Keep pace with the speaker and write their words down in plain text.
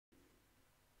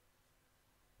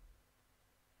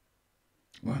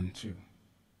1, 2.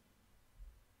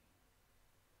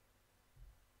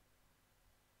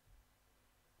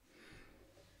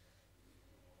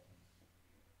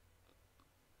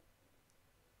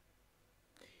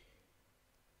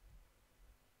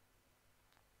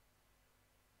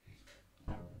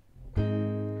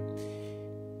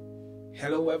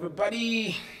 Hello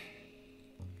everybody.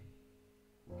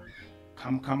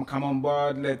 Come on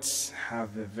board. Let's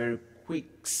have a very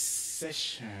quick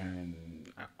session,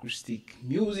 acoustic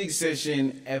music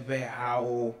session. Ewe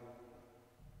Hawo.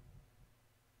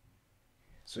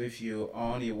 So if you're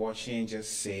watching,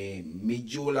 just say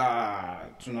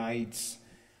midzoLa. Tonight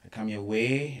I come your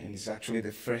way, and it's actually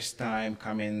the first time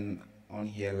coming on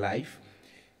here live,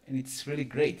 and it's really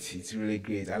great. It's really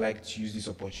great. I like to use this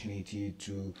opportunity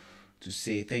to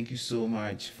say thank you so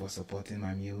much for supporting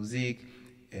my music,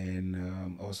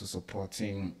 and also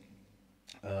supporting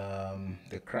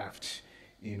the craft.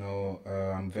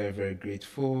 I'm very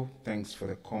grateful. Thanks for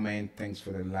the comment, thanks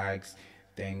for the likes,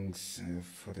 thanks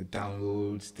for the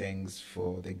downloads, thanks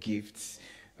for the gifts.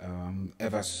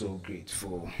 Ever so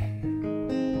grateful.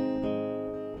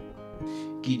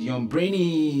 Gideon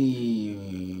Brainy,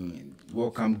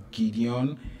 welcome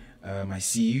Gideon. I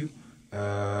see you.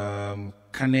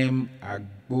 Kanem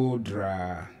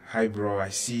Agbodra, hi bro, I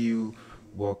see you.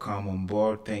 Welcome on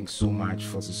board. Thanks so much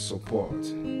for the support.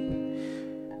 So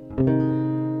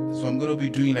I'm gonna be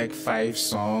doing like 5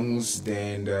 songs,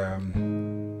 then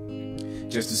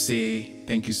just to say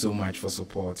thank you so much for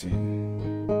supporting.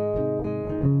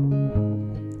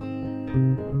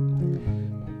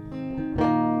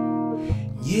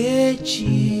 Yeah,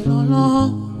 chilolo,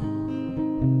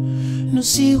 no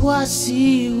si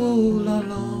wasi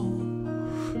ulolo.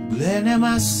 Blene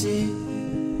mase,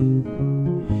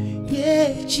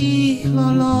 yechi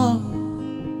lolo,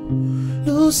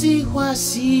 lusi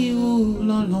wasi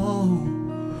ulolo.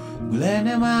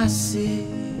 Blene mase,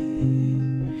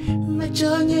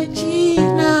 mechonye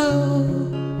china o,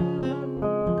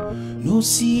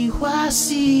 lusi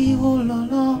wasi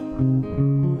ulolo.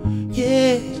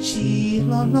 Yechi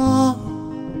lolo,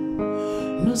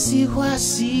 lusi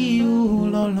wasi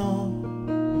ulolo.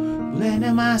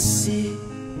 Blene mase.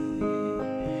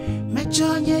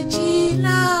 Mechonye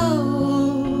china o,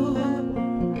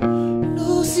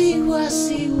 nusi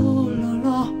wasi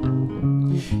ulolo.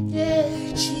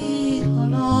 Yechi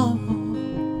lolo,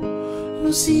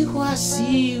 nusi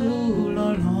wasi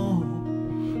ulolo.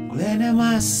 Glene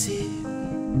masi.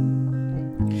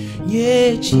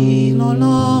 Yechi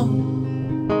lolo,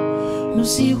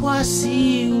 nusi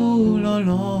wasi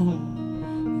ulolo.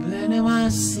 Glene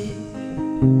masi.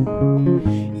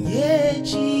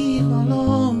 Yechi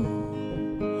lolo,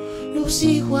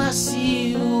 Lucy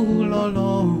wasi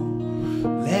ulolo.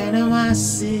 Lena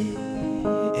masi,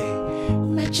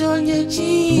 mechonye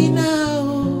china o.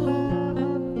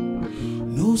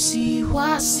 Lucy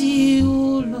wasi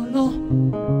ulolo.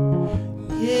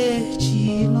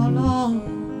 Yechi lolo,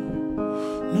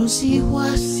 Lucy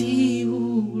wasi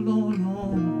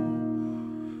ulolo.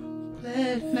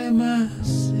 Lena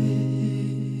masi.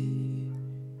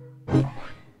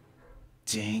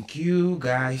 Thank you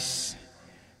guys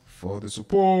for the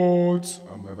support.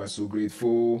 I'm ever so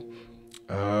grateful.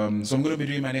 So I'm gonna be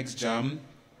doing my next jam.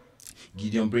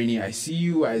 Gideon Brainy, I see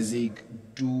you. Isaac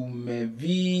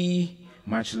Dumevi,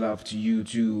 much love to you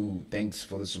too. Thanks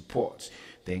for the support.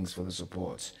 Thanks for the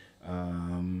support.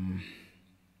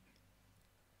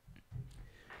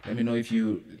 Let me know if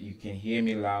you can hear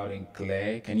me loud and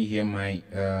clear. Can you hear my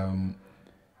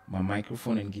my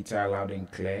microphone and guitar loud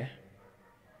and clear?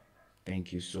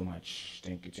 Thank you so much.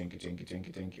 Thank you.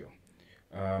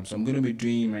 So I'm going to be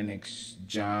doing my next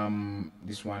jam.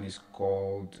 This one is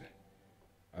called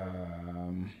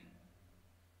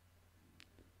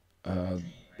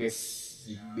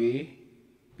Besigbe.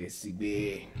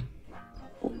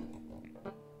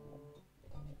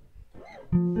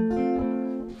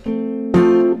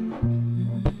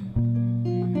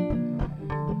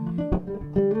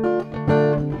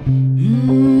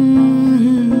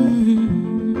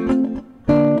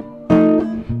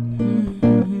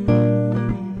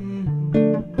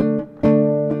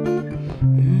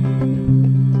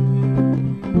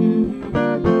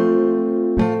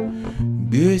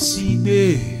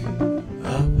 Besigbe,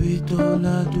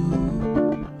 abitolado,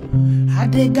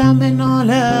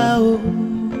 adegamenola o.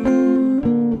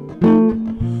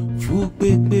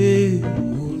 Fukpepe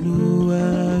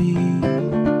oluwayi,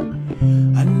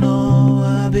 ano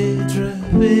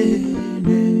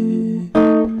abetrevene.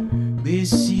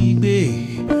 Besigbe,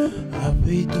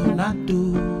 abitolado,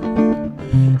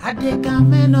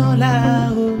 adegamenola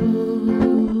o.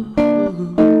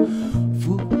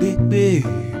 Fukpepe.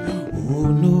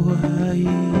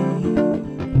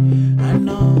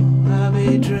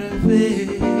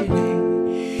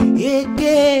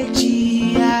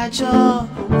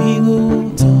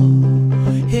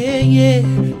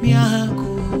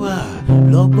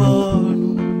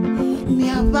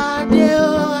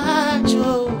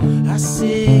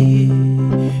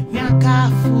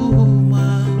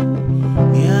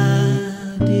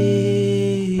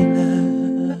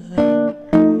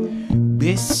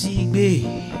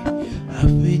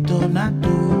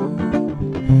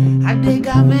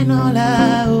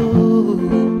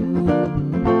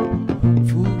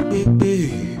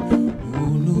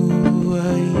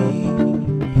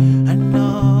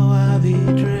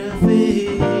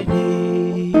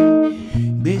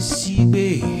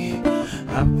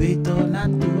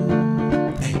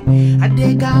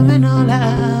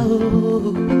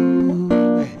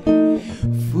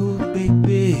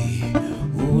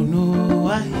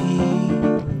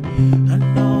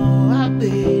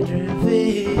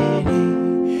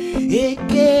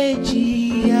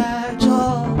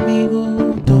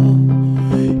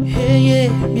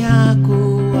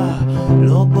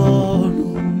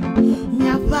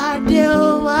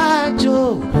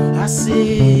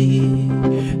 say,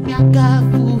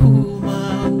 Nyakafu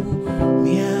mau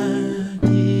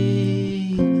miade.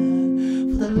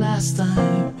 For the last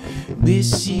time,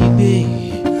 Bessie be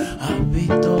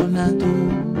abetonado.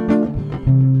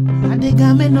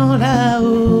 Adegame no la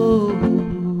o,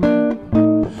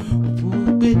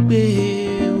 Pupebe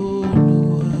o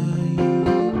no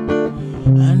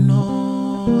I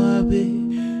know I be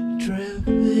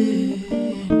traveling.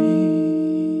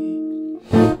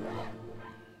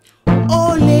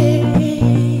 Ole,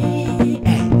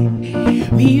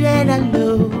 me read a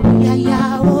low, ya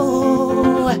ya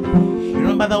oh. You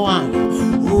remember the one?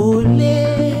 Ole,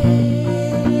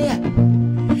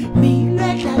 me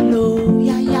read a low,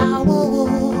 ya ya oh.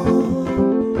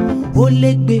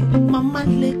 Olegbe, mama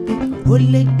legbe,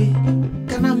 olegbe,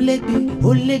 kanam legbe,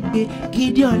 olegbe,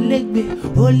 Gideon legbe,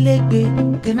 olegbe,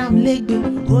 kanam legbe,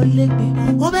 olegbe,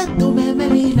 obeto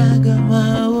memelina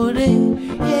gama ore,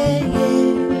 yeah yeah,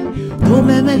 to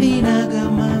memelina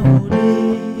gama ore,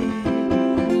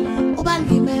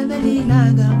 obali memelina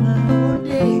gama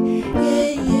ore, yeah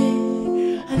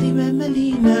yeah, ali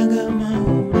memelina gama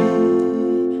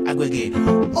ore, I go again,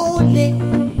 ole.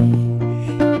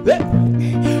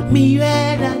 Mi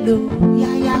era lo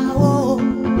ya ya oh,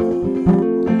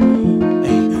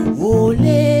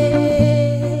 ole.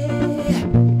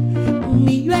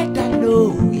 Mi era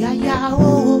lo ya ya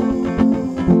oh,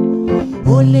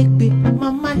 olegbe,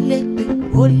 mama legbe,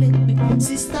 olegbe,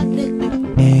 sister legbe,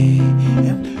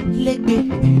 legbe,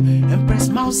 Empress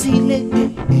Mousy legbe,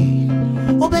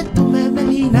 obeto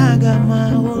memelina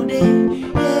gama ode,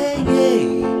 yeah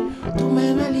yeah, to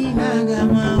memelina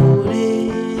gama ode.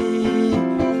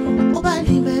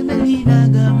 Melina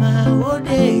gama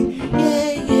ode,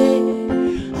 yeah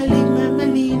yeah. Ali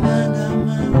melina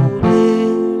gama ode.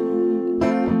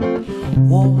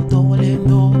 Woto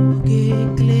lendo ke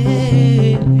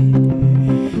kleme,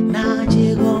 na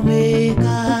jego me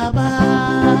kaba.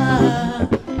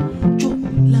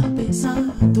 Chula pesa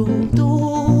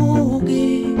tuge,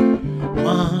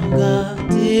 manga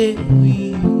te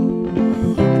wiu.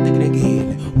 Take it again.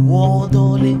 Woto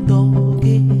lendo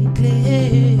ke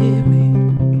kleme.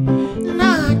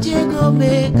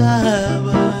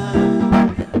 Megaba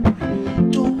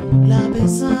tu la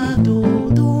besando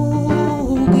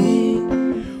tuge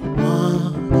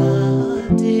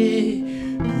magate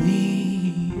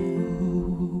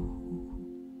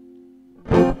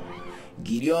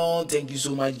Gideon, thank you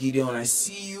so much, Gideon. I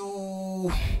see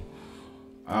you.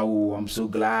 Oh, I'm so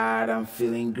glad. I'm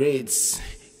feeling great.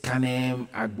 Kanem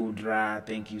Agbodra,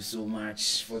 thank you so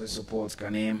much for the support.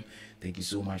 Kanem, thank you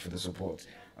so much for the support.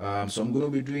 So I'm going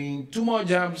to be doing 2 more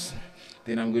jams.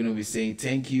 Then I'm going to be saying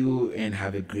thank you and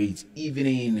have a great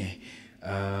evening.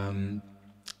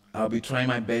 I'll be trying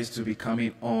my best to be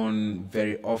coming on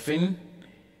very often.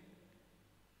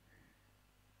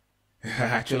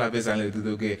 Actually,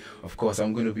 okay. Of course,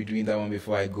 I'm going to be doing that one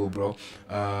before I go, bro.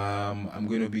 I'm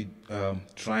going to be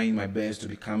trying my best to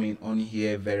be coming on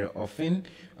here very often.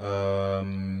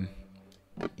 You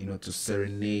know, to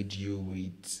serenade you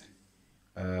with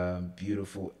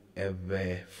beautiful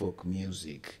Ewe folk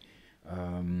music.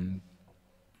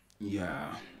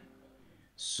 Yeah,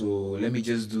 so let me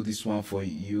just do this one for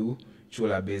you.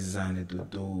 Chola bezane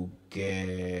do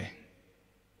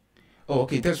oh,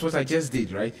 okay, that's what I just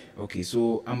did, right? Okay,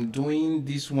 so I'm doing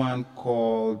this one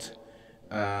called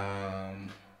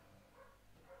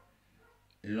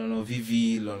Lono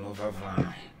Vivi Lono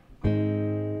Vava.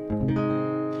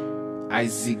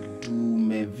 Isaac do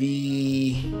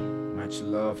mevi. Much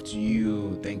love to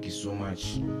you. Thank you so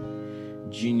much.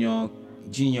 Junior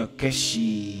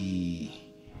Keshi.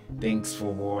 Thanks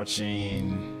for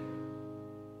watching.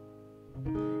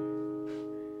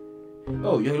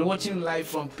 Oh, you're watching live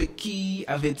from Peki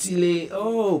Avetile.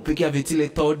 Oh, Peki Avetile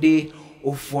Tode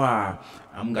Ofwa.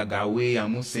 I'm Gagawe,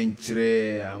 I'm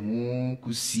Sentre, I'm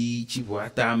Kusi,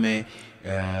 Chibuatame.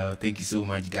 Thank you so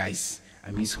much, guys.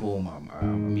 I miss home. I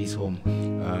miss home.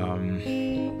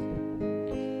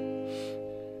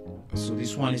 So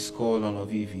this one is called Lono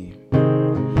Vivi.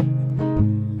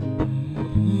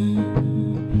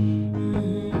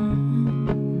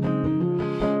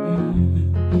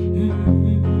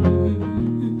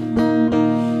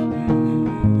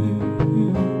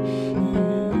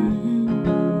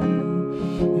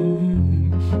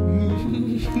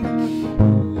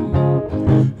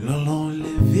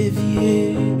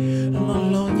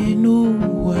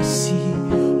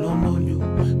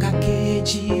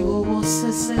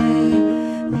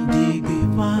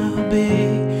 Baby.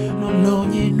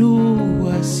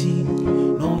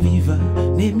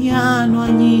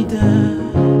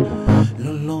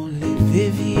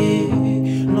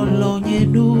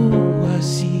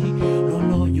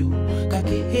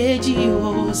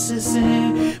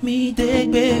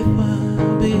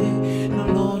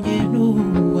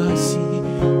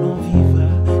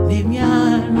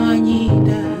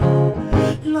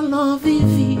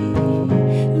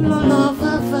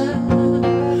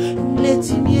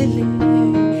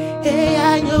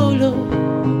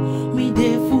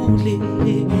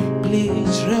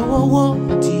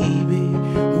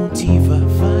 mutiva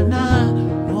fana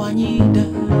noanyida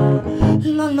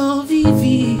lolo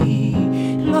vivi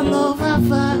lolo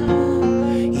vava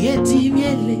yeti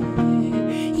miele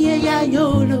yeya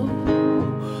yolo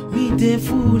mi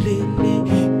defulele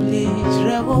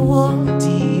plejre wowo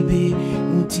tibe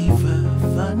mutiva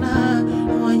fana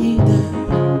noanyida.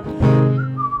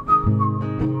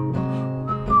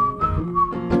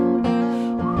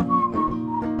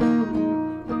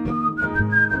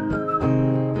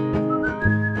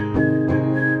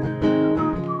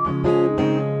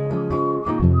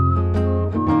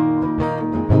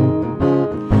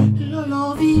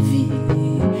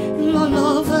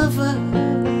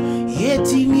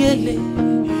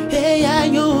 Hey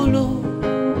ayolo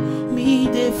mi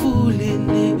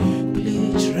defulele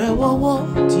plejre wowo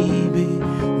tibe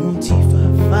mutiva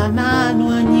fana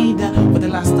noanyida. For the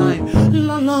last time,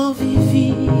 lolo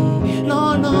vivi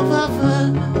lolo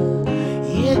vava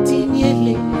yeti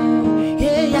miele.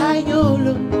 Hey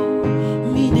ayolo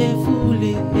mi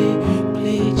defulele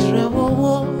plejre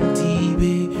wowo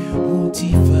tibe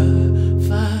mutiva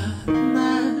fana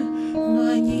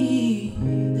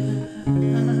noanyida.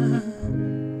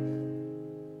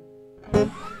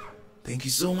 Thank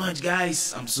you so much,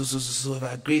 guys. I'm so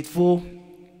grateful.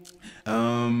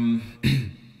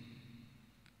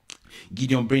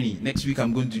 Gideon Brainy. Next week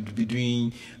I'm going to be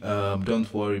doing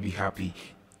Don't Worry, Be Happy.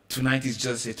 Tonight is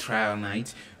just a trial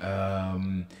night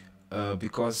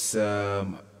because the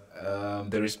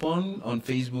response on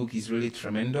Facebook is really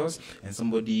tremendous, and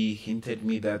somebody hinted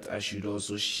me that I should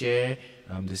also share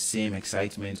the same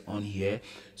excitement on here.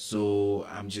 So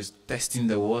I'm just testing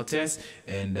the waters,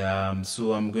 and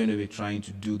so I'm going to be trying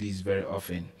to do this very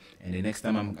often. And the next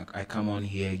time I come on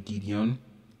here, Gideon,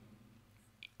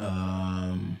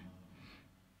 I'm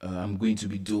going to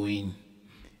be doing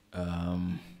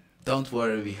Don't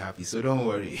Worry, Be Happy. So don't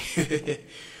worry.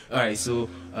 All right, so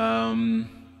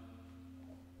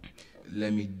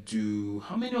let me do,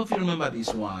 how many of you remember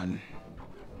this one?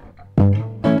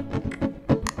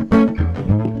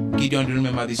 Gideon, do you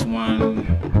remember this one?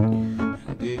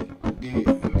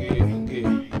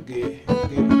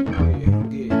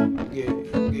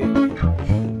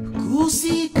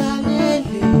 Kusi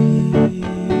kalele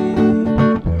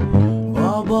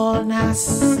bobo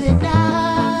naseda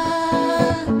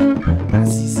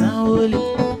asisan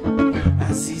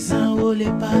ole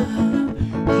pa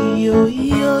iyo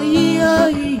iyo iyo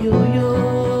iyo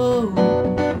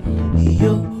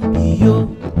iyo iyo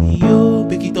iyo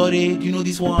Bekitore, do you know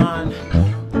this one?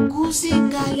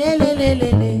 Kusika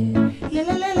lelelelele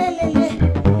lelelelele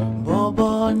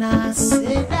bobo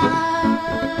naseda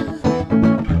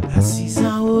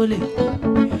asisan ole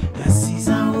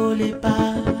pa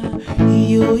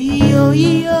iyo iyo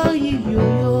iyo iyo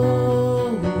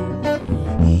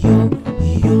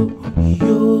iyo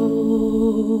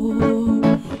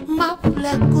ma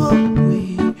pleko we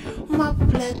ma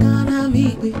pleka na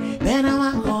mi we bena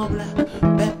ma hobla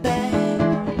pepe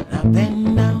na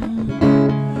bend down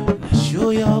na show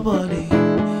your body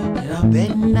na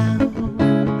bend down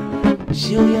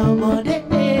show your body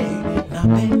na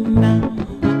bend down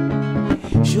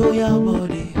show your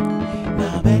body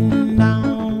na bend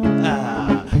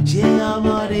down show your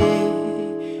body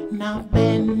na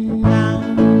bend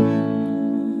down.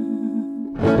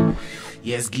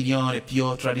 Yes, Gideon, the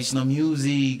pure traditional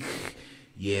music.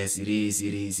 Yes, it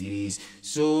is.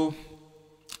 So,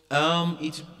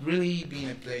 it's really been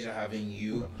a pleasure having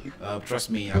you. Trust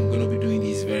me, I'm gonna be doing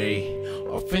this very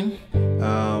often.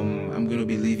 I'm gonna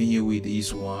be leaving you with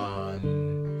this one.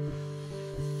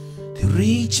 The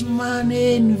rich man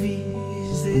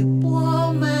envies the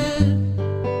poor man.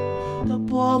 The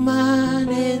poor man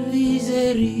envies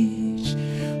the rich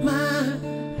man.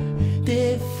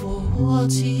 Therefore,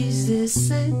 what is the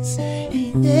sense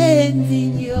in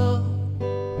envying your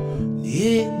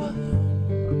neighbor?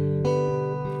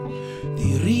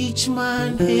 The rich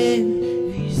man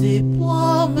envies the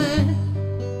poor man.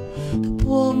 The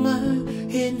poor man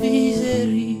envies the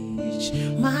rich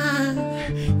man.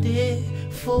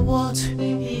 Therefore, what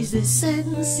is the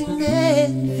sense in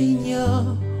envying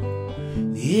your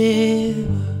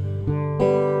neighbor?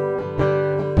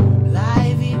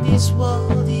 Life in this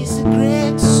world is a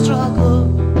great struggle,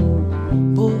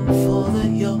 both for the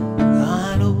young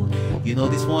and old. You know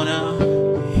this one now?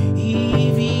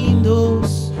 Even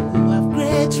those who have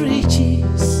great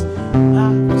riches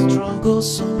have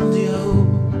struggles on their own.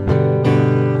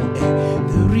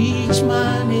 The rich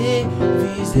man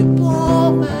envies the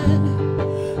poor man.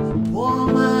 The poor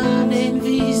man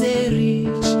envies the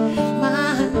rich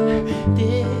man.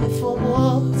 Therefore,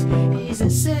 what is the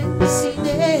sense in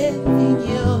envying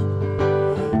your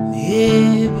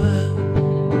neighbor?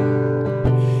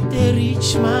 the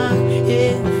rich man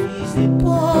envies the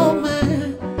poor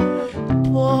man. The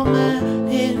poor man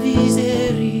envies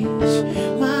the rich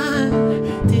man.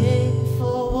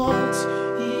 Therefore, what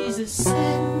is the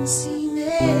sense in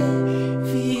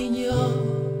envying your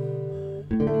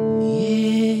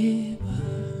neighbor?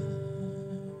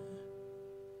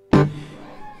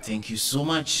 Thank you so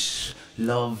much.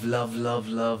 Love, love, love,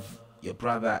 love your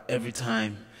brother every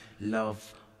time.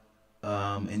 Love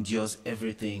endures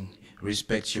everything.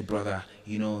 Respect your brother.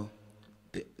 You know,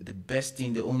 the best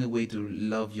thing, the only way to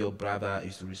love your brother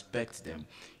is to respect them.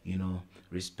 You know,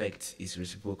 respect is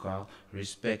reciprocal.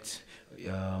 Respect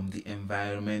the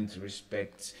environment.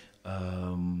 Respect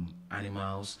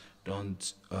animals.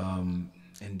 Don't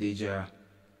endanger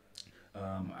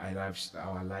our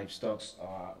livestock,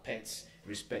 our pets.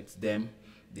 Respect them.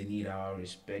 They need our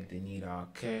respect. They need our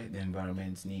care. The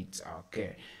environment needs our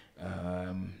care.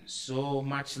 So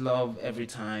much love every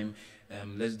time.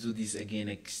 Let's do this again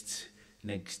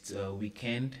next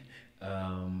weekend.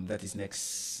 That is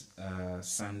next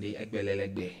Sunday.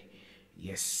 Egbelelegbe.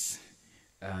 Yes.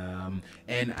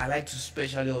 And I like to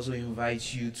specially also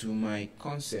invite you to my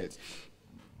concert.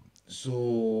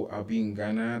 So I'll be in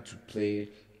Ghana to play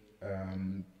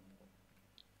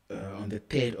on the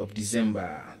 3rd of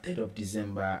December. 3rd of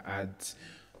December at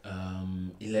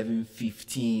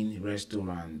 11:15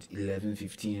 restaurant.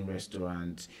 11:15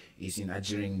 restaurant is in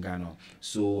Ajirin, Ghana.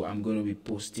 So I'm going to be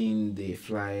posting the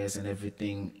flyers and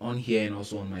everything on here and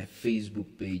also on my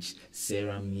Facebook page,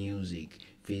 Seyram Music.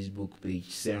 Facebook page,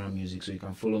 Seyram Music. So you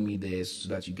can follow me there so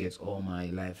that you get all my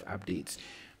live updates.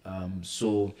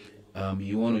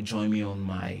 You want to join me on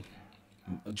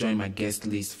join my guest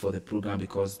list for the program,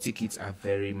 because tickets are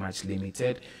very much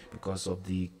limited because of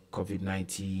the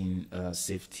COVID-19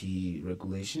 safety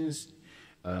regulations.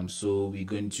 So we're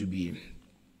going to be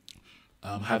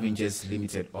having just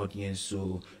limited audience,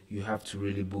 so you have to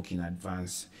really book in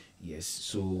advance. Yes,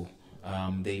 so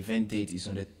the event date is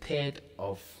on the 3rd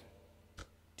of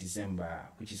December,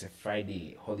 which is a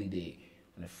Friday, holiday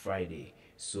on a Friday.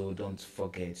 So don't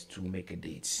forget to make a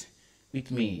date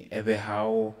with me, Ewe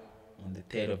Hawo, on the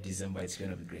 3rd of December. It's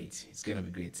gonna be great. It's gonna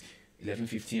be great.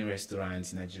 11:15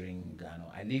 restaurants in Nigerian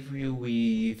Ghana. I leave you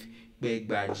with Big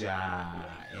Baja,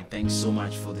 and thanks so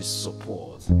much for the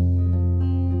support.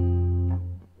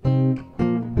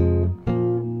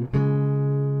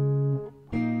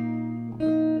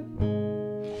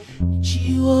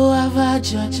 Chiwo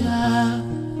avajaja,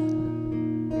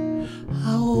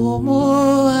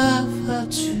 aomo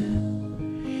avatu,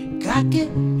 kake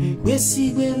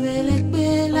besi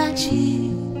bemelekbe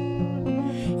lachi,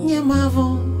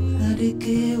 nyemavo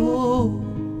nadeke o,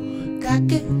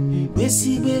 kake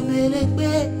besi bemelekbe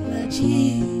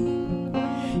lachi,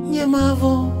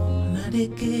 nyemavo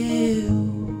nadeke o.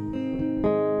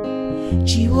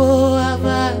 Chiwo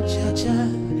avajaja,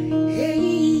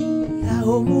 hey,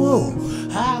 aomo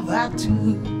avatu,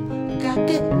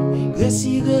 kake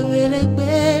besi bemelekbe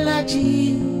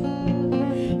lachi,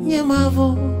 nyemavo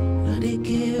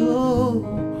nadeke o,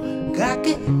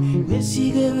 kake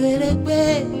besi bemelekbe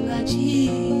lachi,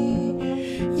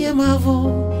 nyemavo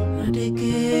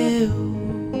nadeke o.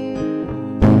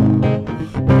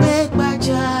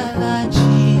 Begbaja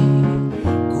lachi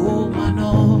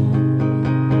komano,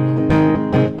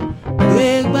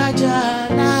 begbaja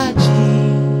lachi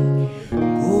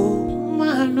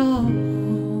komano.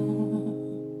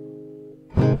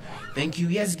 Thank you.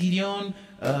 Yes, Gideon.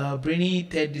 Brainy,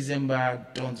 3rd December.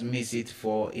 Don't miss it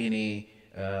for any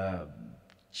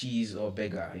cheese or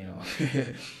burger, you know.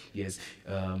 Yes,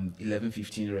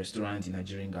 11:15 restaurant in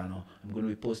Nigerian Ghana. I'm going to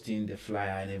be posting the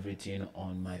flyer and everything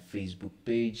on my Facebook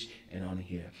page and on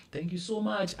here. Thank you so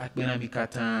much. Akbena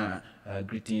Mikata.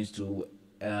 Greetings to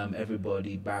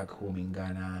everybody back home in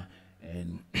Ghana,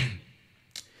 and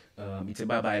it's a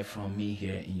bye-bye from me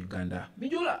here in Uganda.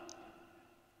 midzoLa.